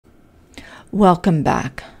Welcome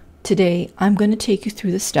back. Today I'm going to take you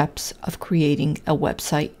through the steps of creating a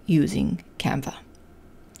website using Canva.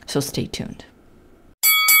 So stay tuned.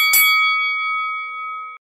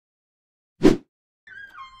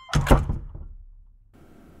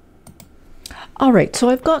 Alright, so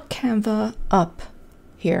I've got Canva up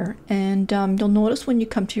here, and you'll notice when you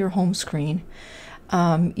come to your home screen,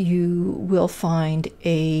 you will find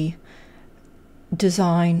a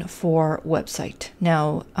design for website.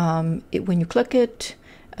 Now, when you click it,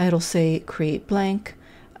 it'll say create blank,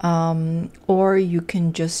 or you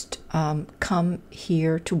can just come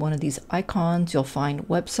here to one of these icons. You'll find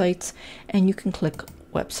websites, and you can click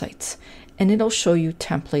websites, and it'll show you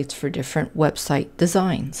templates for different website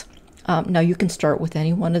designs. Now you can start with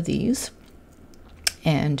any one of these,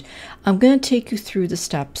 and I'm going to take you through the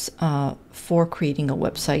steps for creating a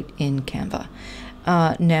website in Canva.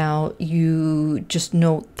 Now you just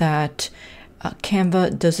note that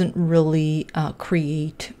Canva doesn't really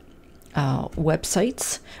create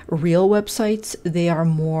websites, real websites. They are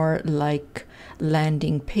more like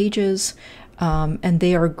landing pages, and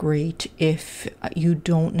they are great if you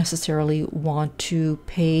don't necessarily want to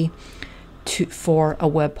pay for a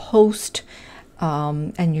web host,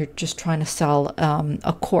 and you're just trying to sell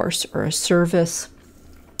a course or a service,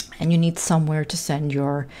 and you need somewhere to send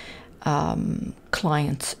your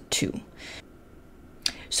clients to.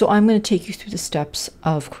 So I'm going to take you through the steps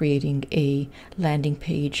of creating a landing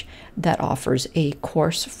page that offers a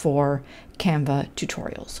course for Canva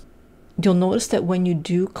tutorials. You'll notice that when you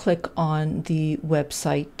do click on the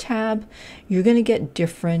website tab, you're going to get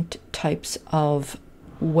different types of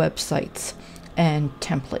websites and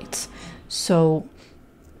templates. So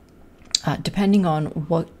depending on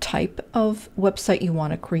what type of website you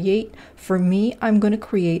want to create, for me, I'm going to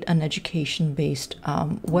create an education-based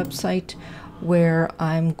website where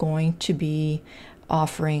I'm going to be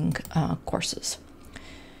offering courses.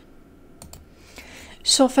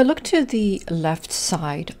 So if I look to the left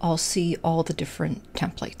side, I'll see all the different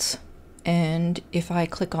templates. And if I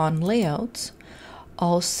click on layouts,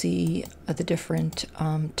 I'll see the different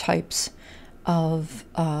types of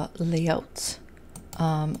layouts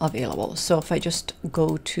available. So if I just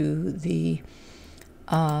go to the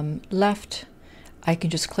left, I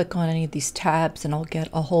can just click on any of these tabs and I'll get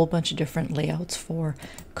a whole bunch of different layouts for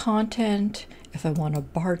content. If I want a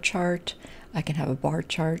bar chart, I can have a bar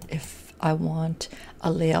chart. If I want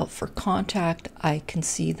a layout for contact, I can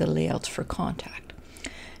see the layouts for contact.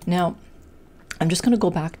 Now, I'm just going to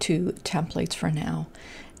go back to templates for now.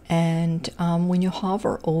 And when you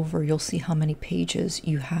hover over, you'll see how many pages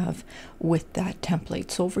you have with that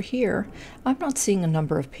template. So over here, I'm not seeing a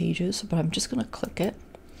number of pages, but I'm just going to click it.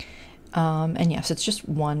 And yes, it's just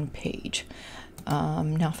one page.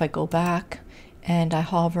 Now, if I go back and I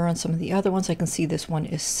hover on some of the other ones, I can see this one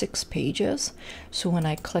is 6 pages. So when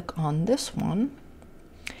I click on this one,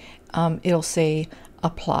 it'll say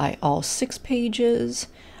apply all 6 pages.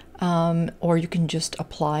 Or you can just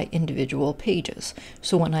apply individual pages.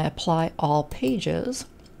 So when I apply all pages,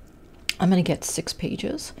 I'm going to get 6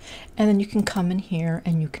 pages, and then you can come in here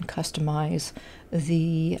and you can customize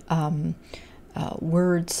the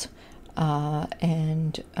words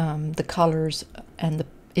and the colors and the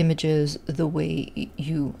images the way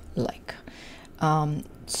you like.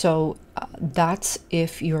 So that's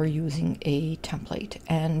if you're using a template.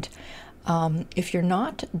 And if you're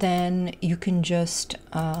not, then you can just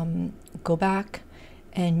go back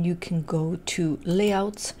and you can go to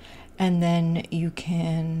layouts, and then you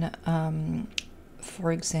can,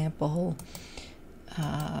 for example,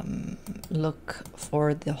 look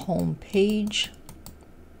for the home page,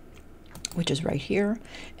 which is right here,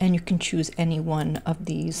 and you can choose any one of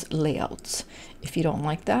these layouts. If you don't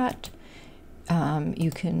like that,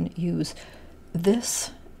 you can use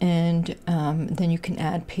this, and then you can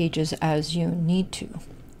add pages as you need to.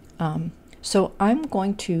 So I'm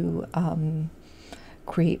going to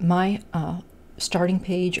create my starting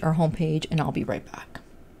page or home page, and I'll be right back.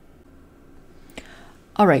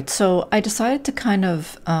 All right, so I decided to kind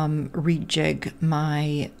of rejig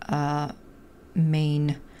my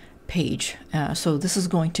main page. So this is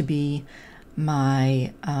going to be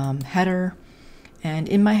my header, and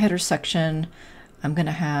in my header section, I'm going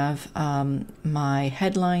to have my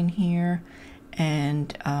headline here, and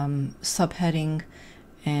subheading,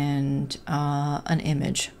 and an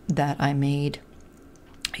image that I made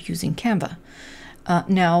using Canva.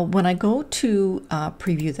 Now, when I go to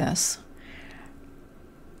preview this,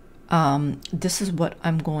 this is what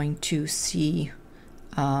I'm going to see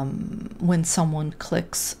when someone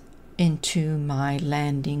clicks into my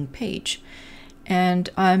landing page. And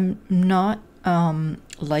I'm not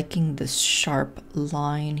liking this sharp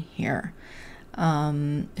line here.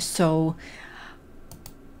 So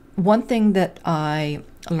one thing that I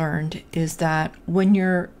learned is that when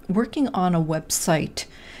you're working on a website,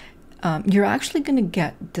 you're actually going to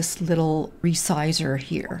get this little resizer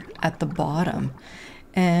here at the bottom.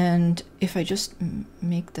 And if I just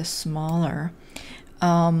make this smaller,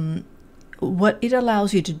 what it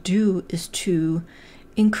allows you to do is to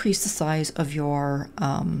increase the size of your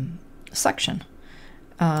section.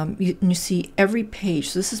 You see every page.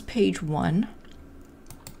 So this is page 1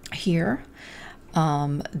 here.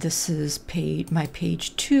 This is my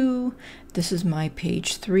page 2. This is my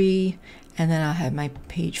page 3. And then I have my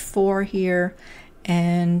page 4 here.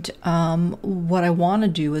 And what I want to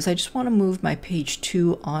do is I just want to move my page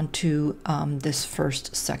 2 onto this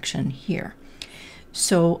first section here.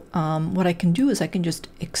 So what I can do is I can just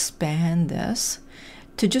expand this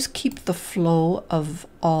to just keep the flow of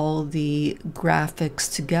all the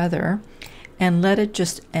graphics together and let it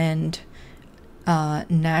just end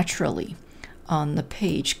naturally on the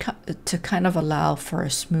page to kind of allow for a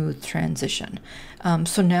smooth transition.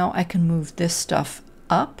 So now I can move this stuff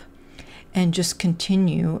up and just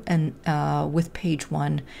continue and with page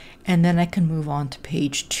 1, and then I can move on to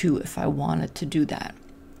page 2 if I wanted to do that.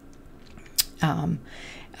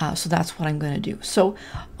 So that's what I'm going to do. So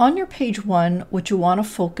on your page 1, what you want to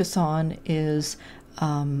focus on is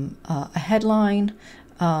a headline,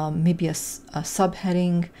 maybe a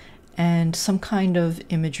subheading, and some kind of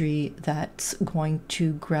imagery that's going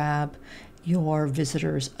to grab your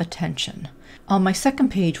visitor's attention. On my second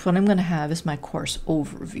page, what I'm going to have is my course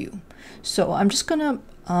overview. So I'm just going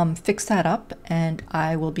to fix that up, and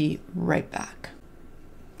I will be right back.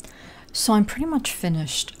 So I'm pretty much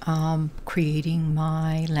finished creating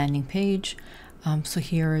my landing page. So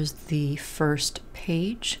here is the first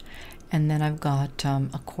page, and then I've got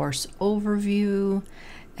a course overview,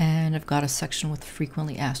 and I've got a section with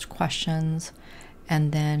frequently asked questions,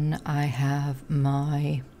 and then I have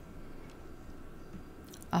my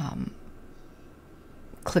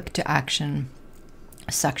click to action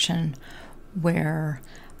section where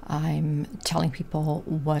I'm telling people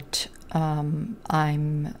what I'm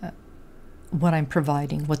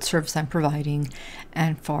providing, what service I'm providing,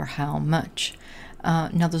 and for how much.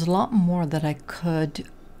 Now there's a lot more that I could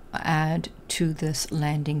add to this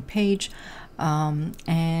landing page,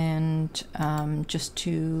 and just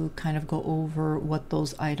to kind of go over what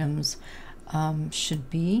those items should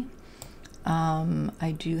be.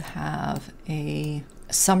 I do have a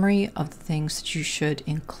summary of the things that you should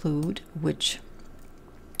include, which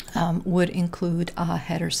would include a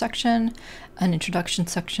header section, an introduction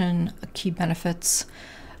section, key benefits,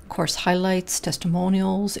 course highlights,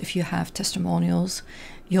 testimonials. If you have testimonials,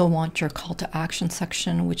 you'll want your call to action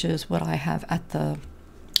section, which is what I have at the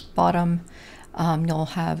bottom. You'll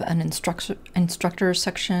have an instructor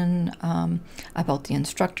section about the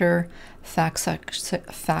instructor, facts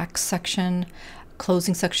section,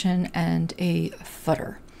 closing section, and a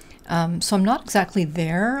footer. So I'm not exactly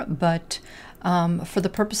there, but for the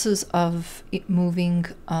purposes of it moving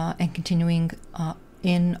and continuing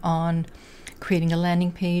in on creating a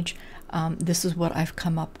landing page, this is what I've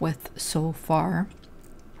come up with so far,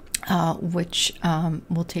 which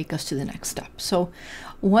will take us to the next step. So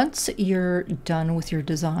once you're done with your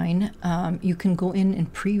design, you can go in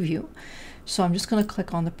and preview. So I'm just going to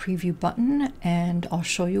click on the preview button, and I'll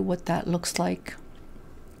show you what that looks like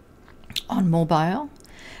on mobile.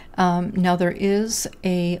 Now there is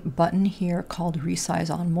a button here called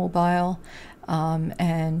Resize on Mobile,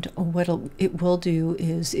 and what it will do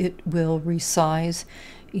is it will resize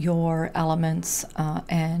your elements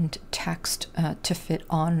and text to fit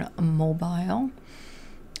on mobile,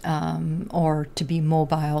 or to be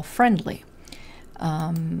mobile friendly.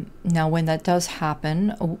 Now when that does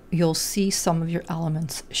happen, you'll see some of your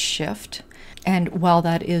elements shift, and while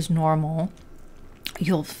that is normal,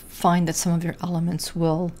 you'll find that some of your elements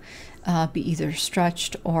will be either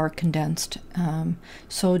stretched or condensed.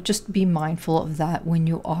 So just be mindful of that when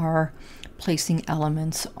you are placing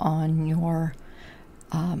elements on your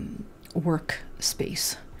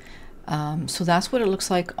workspace. So that's what it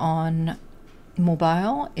looks like on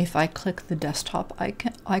mobile. If I click the desktop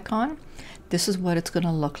icon, this is what it's going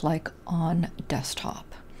to look like on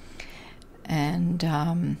desktop.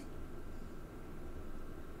 And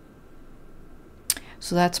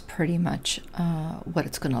so that's pretty much what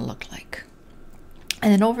it's going to look like.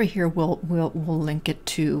 And then over here we'll link it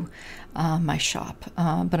to my shop,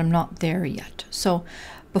 but I'm not there yet. So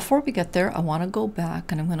before we get there, I want to go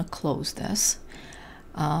back, and I'm going to close this.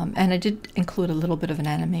 And I did include a little bit of an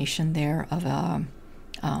animation there of a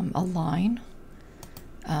line.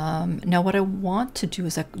 Now what I want to do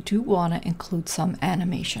is I do want to include some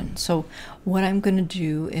animation. So what I'm going to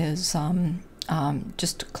do is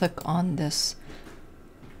just click on this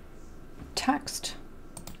text.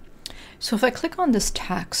 So if I click on this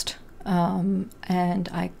text and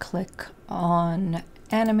I click on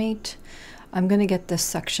animate, I'm going to get this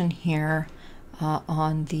section here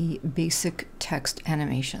on the basic text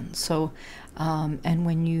animation. So and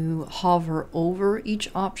when you hover over each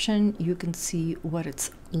option, you can see what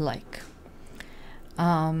it's like.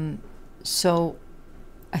 So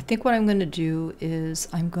I think what I'm going to do is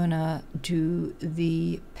I'm going to do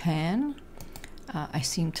the pan. I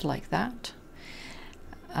seem to like that.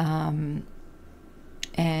 And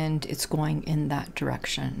it's going in that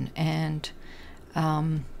direction. And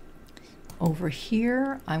over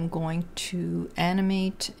here, I'm going to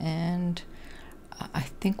animate, and I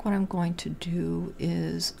think what I'm going to do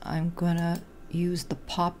is I'm going to use the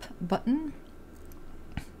pop button.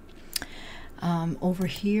 Over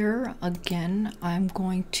here, again, I'm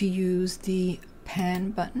going to use the pan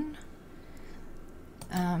button.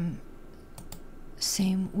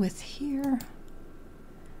 Same with here.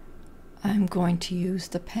 I'm going to use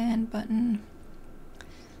the pan button.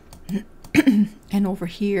 And over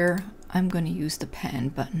here, I'm going to use the pan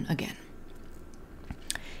button again.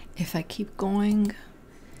 If I keep going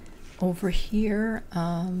over here,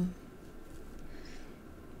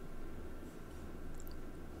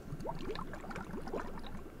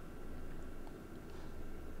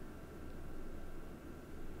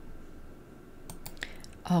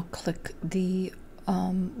 I'll click the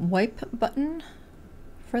wipe button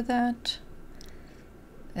for that,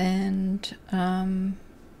 and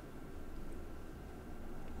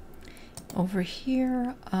over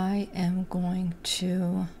here I am going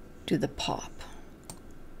to do the pop.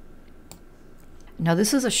 Now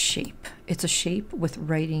this is a shape. It's a shape with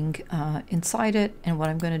writing inside it, and what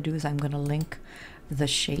I'm going to do is I'm going to link the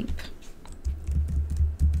shape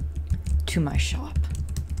to my shop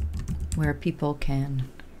where people can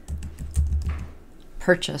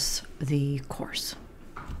purchase the course.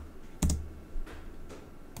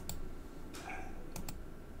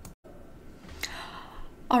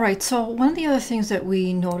 All right, so one of the other things that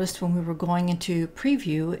we noticed when we were going into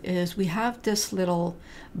preview is we have this little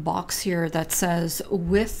box here that says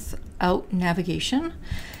without navigation,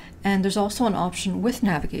 and there's also an option with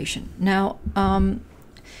navigation. Now,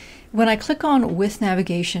 when I click on with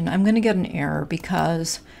navigation, I'm going to get an error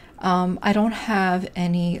because I don't have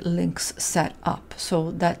any links set up,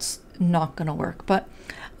 so that's not going to work. But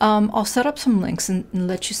I'll set up some links and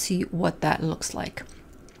let you see what that looks like.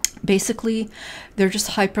 Basically, they're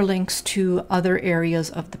just hyperlinks to other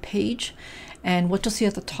areas of the page, and what you'll see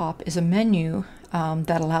at the top is a menu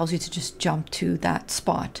that allows you to just jump to that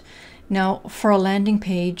spot. Now, for a landing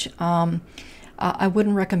page, I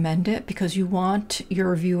wouldn't recommend it because you want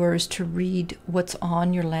your viewers to read what's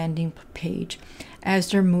on your landing page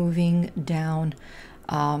as they're moving down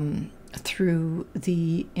through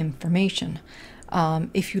the information.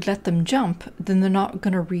 If you let them jump, then they're not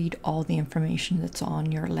going to read all the information that's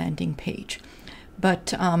on your landing page.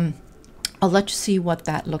 But I'll let you see what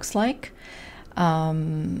that looks like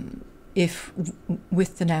if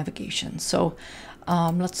with the navigation. So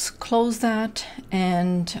let's close that,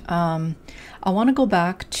 and I want to go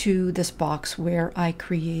back to this box where I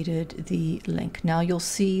created the link. Now you'll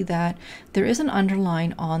see that there is an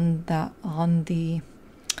underline on the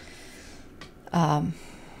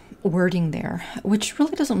wording there, which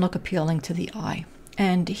really doesn't look appealing to the eye.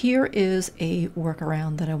 And here is a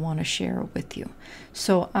workaround that I want to share with you.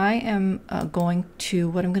 So I am what I'm going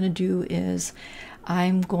to do is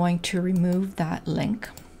I'm going to remove that link.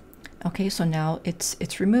 Okay, so now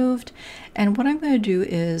it's removed, and what I'm going to do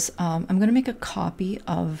is I'm going to make a copy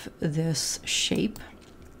of this shape.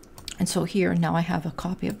 And so here now I have a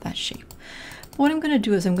copy of that shape. What I'm going to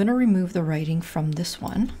do is I'm going to remove the writing from this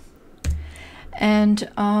one. And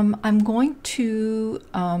I'm going to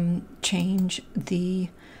change the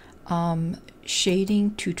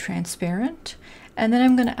shading to transparent, and then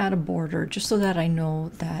I'm going to add a border just so that I know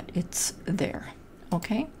that it's there.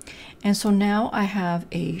 Okay, and so now I have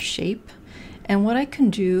a shape, and what I can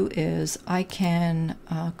do is I can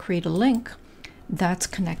create a link that's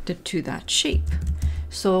connected to that shape.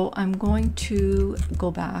 So I'm going to go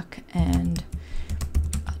back and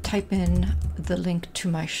type in the link to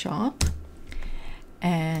my shop,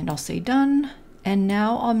 and I'll say done. And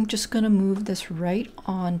now I'm just going to move this right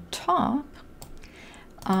on top.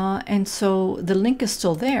 And so the link is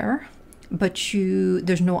still there, but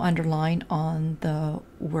there's no underline on the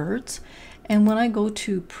words. And when I go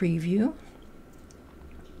to preview,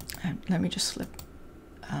 let me just flip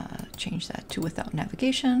change that to without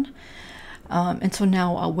navigation. And so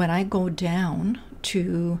now when I go down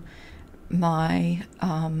to my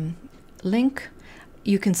link,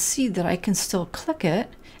 you can see that I can still click it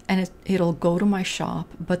and it'll go to my shop,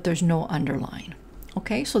 but there's no underline.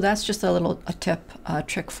 Okay, so that's just a tip,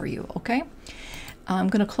 trick for you. Okay, I'm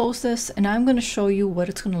going to close this and I'm going to show you what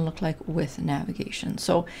it's going to look like with navigation.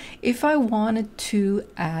 So if I wanted to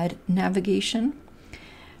add navigation,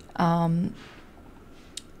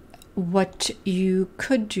 what you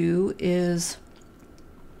could do is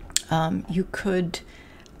you could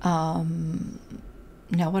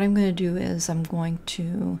now what I'm going to do is I'm going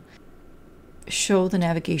to show the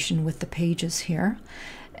navigation with the pages here.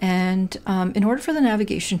 And in order for the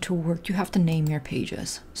navigation to work, you have to name your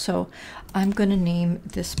pages. So I'm going to name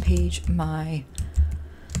this page my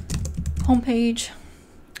home page.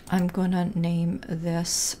 I'm going to name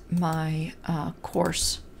this my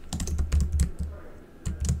course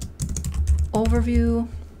overview.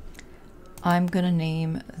 I'm going to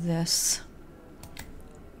name this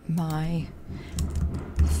my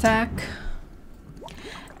FAQ,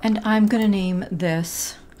 and I'm going to name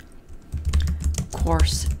this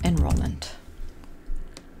course enrollment.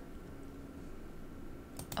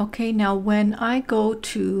 Okay, now when I go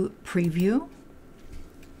to preview,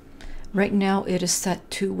 right now it is set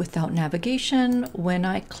to without navigation. When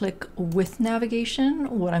I click with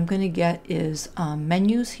navigation, what I'm going to get is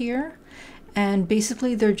menus here, and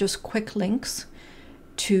basically they're just quick links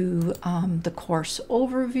to the course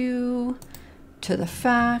overview, to the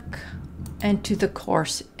FAQ, and to the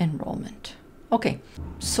course enrollment. Okay,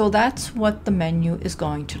 so that's what the menu is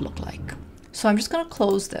going to look like. So I'm just going to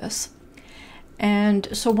close this. And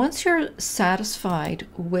so once you're satisfied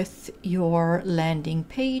with your landing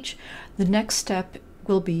page, the next step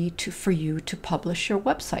will be for you to publish your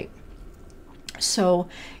website. So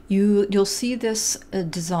you'll see this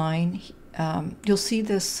design, you'll see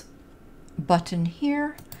this button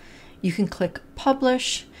here. You can click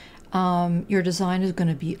publish. Your design is going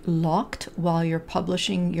to be locked while you're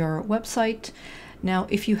publishing your website. Now,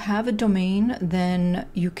 if you have a domain, then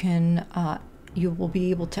you can you will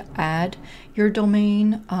be able to add your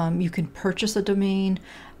domain. You can purchase a domain,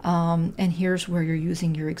 and here's where you're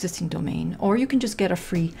using your existing domain, or you can just get a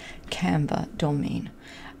free Canva domain,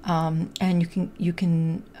 and you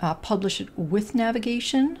can publish it with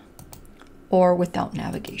navigation or without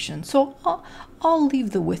navigation. So I'll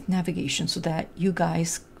leave the with navigation so that you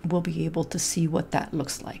guys will be able to see what that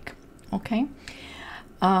looks like. Okay,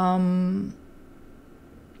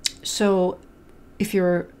 so if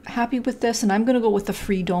you're happy with this, and I'm going to go with a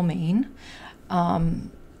free domain,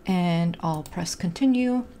 and I'll press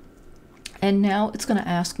continue, and now it's going to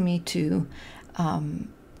ask me to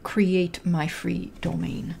create my free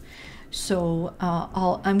domain. So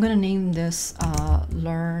I'm going to name this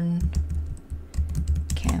Learn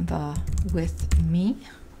Canva with me.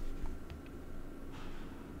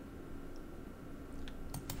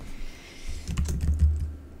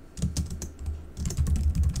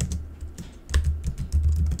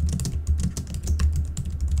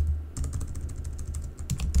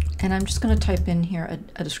 And I'm just going to type in here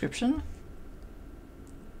a description.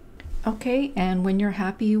 Okay, and when you're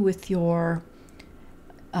happy with your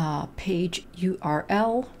page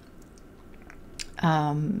URL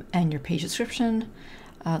and your page description,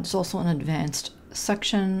 there's also an advanced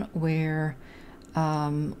section where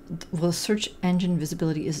the search engine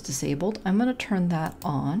visibility is disabled. I'm going to turn that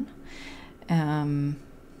on.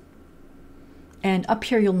 And up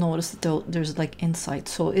here, you'll notice that there's like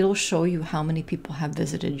insights. So it'll show you how many people have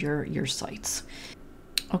visited your sites.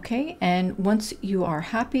 Okay, and once you are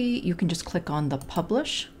happy, you can just click on the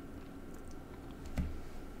publish.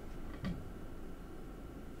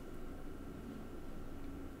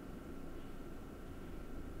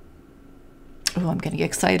 Oh, I'm getting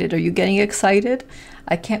excited. Are you getting excited?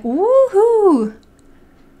 I can't. Woohoo!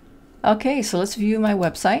 Okay, so let's view my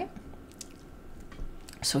website.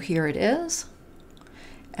 So here it is.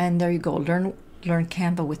 And there you go, learn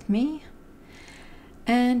Canva with me.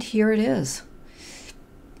 And here it is.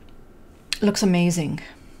 Looks amazing.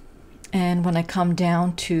 And when I come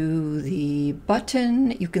down to the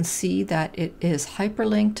button, you can see that it is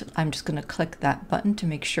hyperlinked. I'm just going to click that button to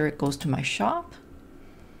make sure it goes to my shop.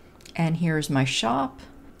 And here's my shop.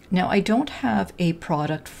 Now, I don't have a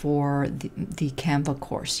product for the Canva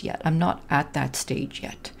course yet. I'm not at that stage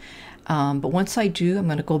yet. But once I do, I'm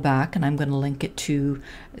going to go back and I'm going to link it to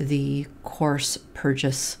the course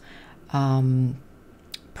purchase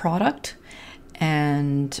product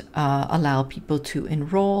and allow people to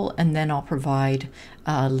enroll. And then I'll provide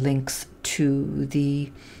links to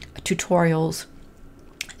the tutorials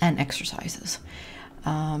and exercises.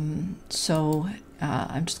 So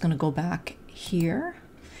I'm just going to go back here.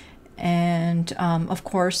 And of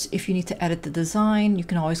course, if you need to edit the design, you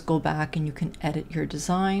can always go back and you can edit your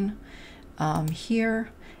design here.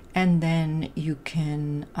 And then you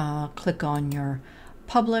can click on your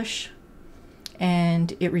publish,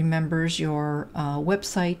 and it remembers your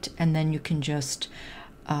website, and then you can just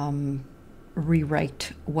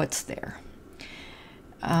rewrite what's there.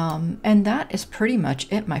 And that is pretty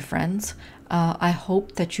much it, my friends. I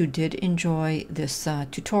hope that you did enjoy this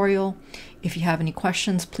tutorial. If you have any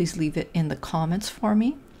questions, please leave it in the comments for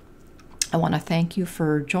me. I want to thank you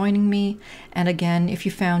for joining me. And again, if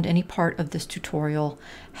you found any part of this tutorial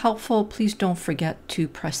helpful, please don't forget to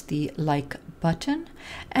press the like button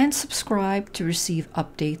and subscribe to receive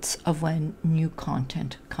updates of when new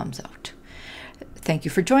content comes out. Thank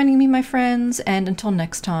you for joining me, my friends, and until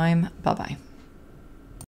next time, bye-bye.